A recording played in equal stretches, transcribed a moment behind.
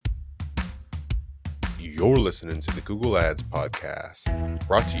You're listening to the Google Ads Podcast,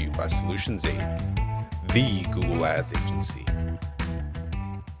 brought to you by Solutions 8, the Google Ads agency.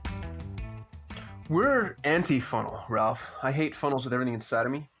 We're anti-funnel, Ralph. I hate funnels with everything inside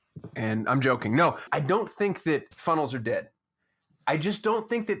of me. And I'm joking. No, I don't think that funnels are dead. I just don't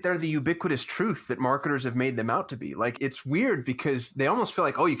think that they're the ubiquitous truth that marketers have made them out to be. Like, it's weird because they almost feel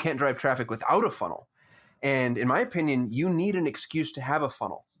like, oh, you can't drive traffic without a funnel. And in my opinion, you need an excuse to have a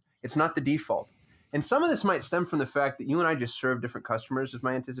funnel. It's not the default. And some of this might stem from the fact that you and I just serve different customers, is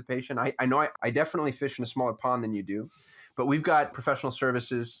my anticipation. I know I definitely fish in a smaller pond than you do, but we've got professional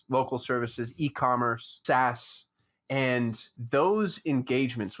services, local services, e-commerce, SaaS, and those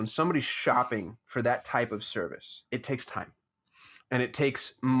engagements, when somebody's shopping for that type of service, it takes time. And it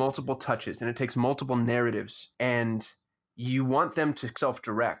takes multiple touches, and it takes multiple narratives, and you want them to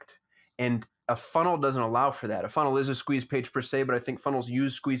self-direct. And a funnel doesn't allow for that. A funnel is a squeeze page per se, but I think funnels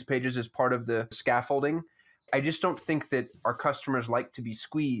use squeeze pages as part of the scaffolding. I just don't think that our customers like to be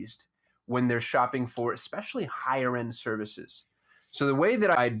squeezed when they're shopping for especially higher end services. So the way that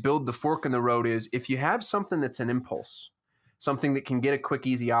I'd build the fork in the road is if you have something that's an impulse, something that can get a quick,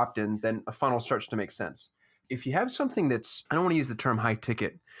 easy opt-in, then a funnel starts to make sense. If you have something that's, I don't want to use the term high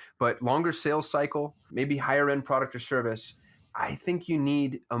ticket, but longer sales cycle, maybe higher end product or service, I think you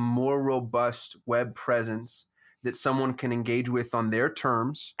need a more robust web presence that someone can engage with on their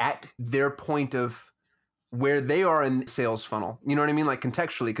terms at their point of where they are in the sales funnel. You know what I mean? Like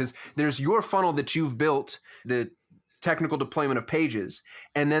contextually, because there's your funnel that you've built, the technical deployment of pages.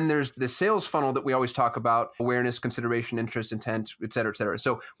 And then there's the sales funnel that we always talk about: awareness, consideration, interest, intent, et cetera, et cetera.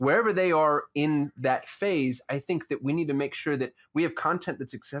 So wherever they are in that phase, I think that we need to make sure that we have content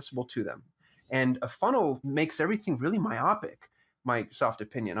that's accessible to them. And a funnel makes everything really myopic, my soft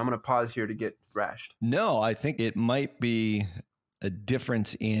opinion. I'm going to pause here to get thrashed. No, I think it might be a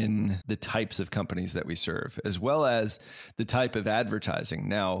difference in the types of companies that we serve, as well as the type of advertising.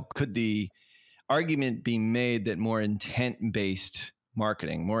 Now, could the argument be made that more intent-based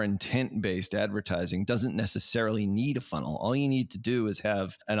marketing, more intent-based advertising doesn't necessarily need a funnel? All you need to do is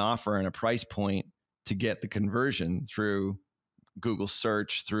have an offer and a price point to get the conversion through Google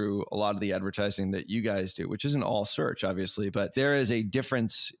search, through a lot of the advertising that you guys do, which isn't all search, obviously, but there is a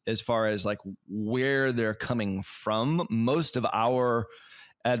difference as far as like where they're coming from. Most of our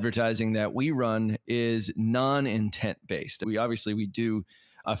advertising that we run is non-intent based. We do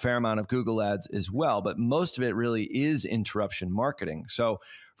a fair amount of Google ads as well, but most of it really is interruption marketing. So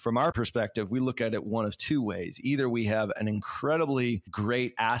from our perspective, we look at it one of two ways. Either we have an incredibly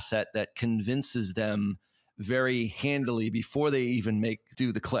great asset that convinces them very handily before they even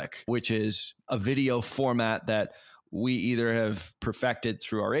do the click, which is a video format that we either have perfected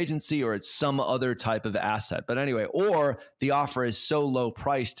through our agency or it's some other type of asset. But anyway, or the offer is so low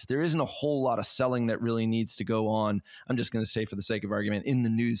priced, there isn't a whole lot of selling that really needs to go on. I'm just going to say, for the sake of argument, in the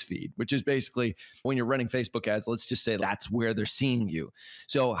news feed, which is basically when you're running Facebook ads, let's just say that's where they're seeing you.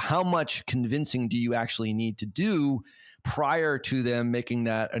 So how much convincing do you actually need to do prior to them making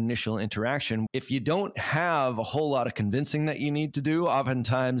that initial interaction? If you don't have a whole lot of convincing that you need to do,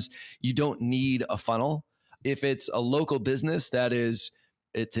 oftentimes you don't need a funnel. If it's a local business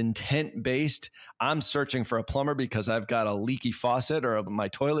it's intent based, I'm searching for a plumber because I've got a leaky faucet or my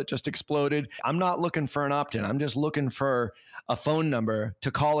toilet just exploded. I'm not looking for an opt-in. I'm just looking for a phone number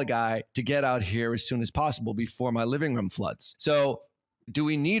to call a guy to get out here as soon as possible before my living room floods. So do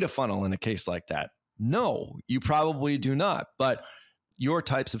we need a funnel in a case like that? No, you probably do not. But your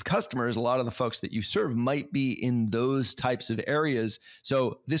types of customers, a lot of the folks that you serve might be in those types of areas.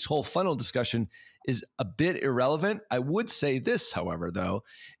 So this whole funnel discussion is a bit irrelevant. I would say this, however, though,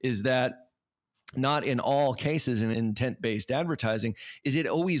 is that not in all cases in intent-based advertising is it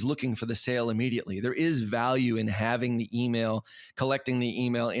always looking for the sale immediately. There is value in having the email, collecting the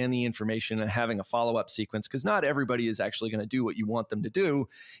email and the information, and having a follow-up sequence, because not everybody is actually going to do what you want them to do,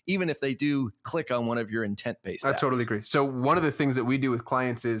 even if they do click on one of your intent-based ads. I totally agree. So one of the things that we do with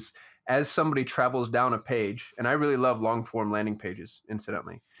clients is, as somebody travels down a page, and I really love long-form landing pages,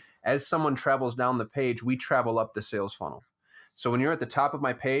 incidentally. As someone travels down the page, we travel up the sales funnel. So when you're at the top of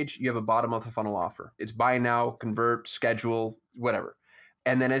my page, you have a bottom of the funnel offer. It's buy now, convert, schedule, whatever.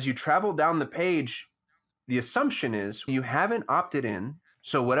 And then as you travel down the page, the assumption is you haven't opted in.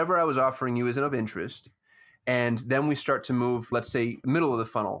 So whatever I was offering you isn't of interest. And then we start to move, let's say, middle of the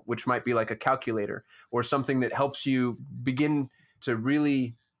funnel, which might be like a calculator or something that helps you begin to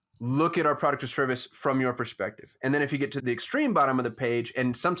really look at our product or service from your perspective. And then if you get to the extreme bottom of the page,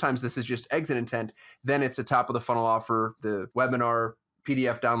 and sometimes this is just exit intent, then it's a top of the funnel offer, the webinar,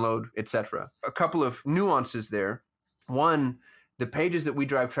 PDF download, etc. A couple of nuances there. One, the pages that we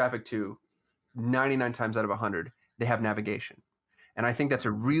drive traffic to 99 times out of 100, they have navigation. And I think that's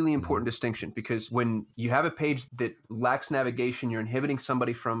a really important distinction, because when you have a page that lacks navigation, you're inhibiting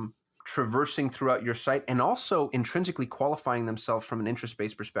somebody from traversing throughout your site and also intrinsically qualifying themselves from an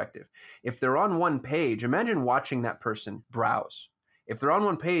interest-based perspective. If they're on one page, imagine watching that person browse. If they're on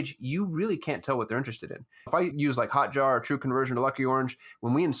one page, you really can't tell what they're interested in. If I use like Hotjar or True Conversion or Lucky Orange,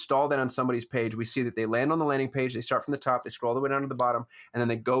 when we install that on somebody's page, we see that they land on the landing page, they start from the top, they scroll all the way down to the bottom, and then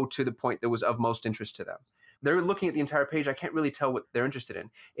they go to the point that was of most interest to them. They're looking at the entire page. I can't really tell what they're interested in.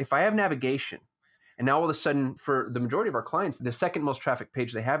 If I have navigation, and now all of a sudden, for the majority of our clients, the second most trafficked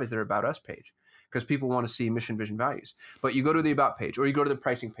page they have is their About Us page, because people want to see mission, vision, values. But you go to the About page, or you go to the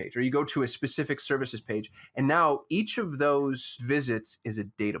pricing page, or you go to a specific services page, and now each of those visits is a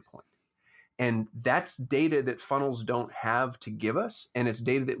data point. And that's data that funnels don't have to give us, and it's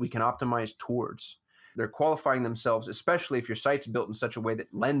data that we can optimize towards. They're qualifying themselves, especially if your site's built in such a way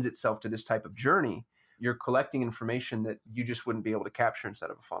that lends itself to this type of journey. You're collecting information that you just wouldn't be able to capture inside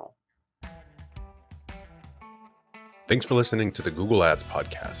of a funnel. Thanks for listening to the Google Ads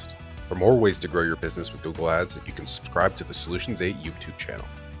podcast. For more ways to grow your business with Google Ads, you can subscribe to the Solutions 8 YouTube channel.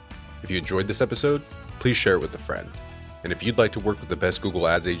 If you enjoyed this episode, please share it with a friend. And if you'd like to work with the best Google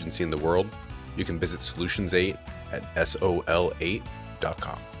Ads agency in the world, you can visit Solutions 8 at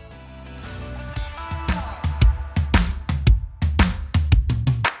sol8.com.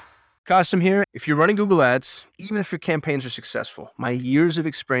 Custom here. If you're running Google Ads, even if your campaigns are successful, my years of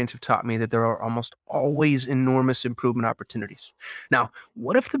experience have taught me that there are almost always enormous improvement opportunities. Now,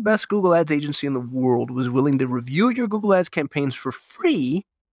 what if the best Google Ads agency in the world was willing to review your Google Ads campaigns for free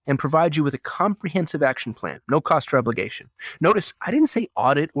and provide you with a comprehensive action plan, no cost or obligation? Notice, I didn't say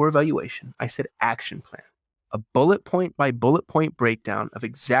audit or evaluation. I said action plan. A bullet point by bullet point breakdown of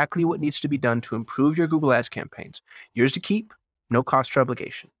exactly what needs to be done to improve your Google Ads campaigns. Yours to keep, no cost or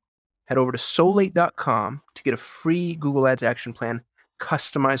obligation. Head over to sol8.com to get a free Google Ads action plan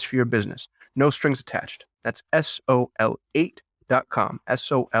customized for your business. No strings attached. That's sol8.com.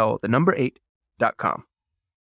 SOL, the number 8.com.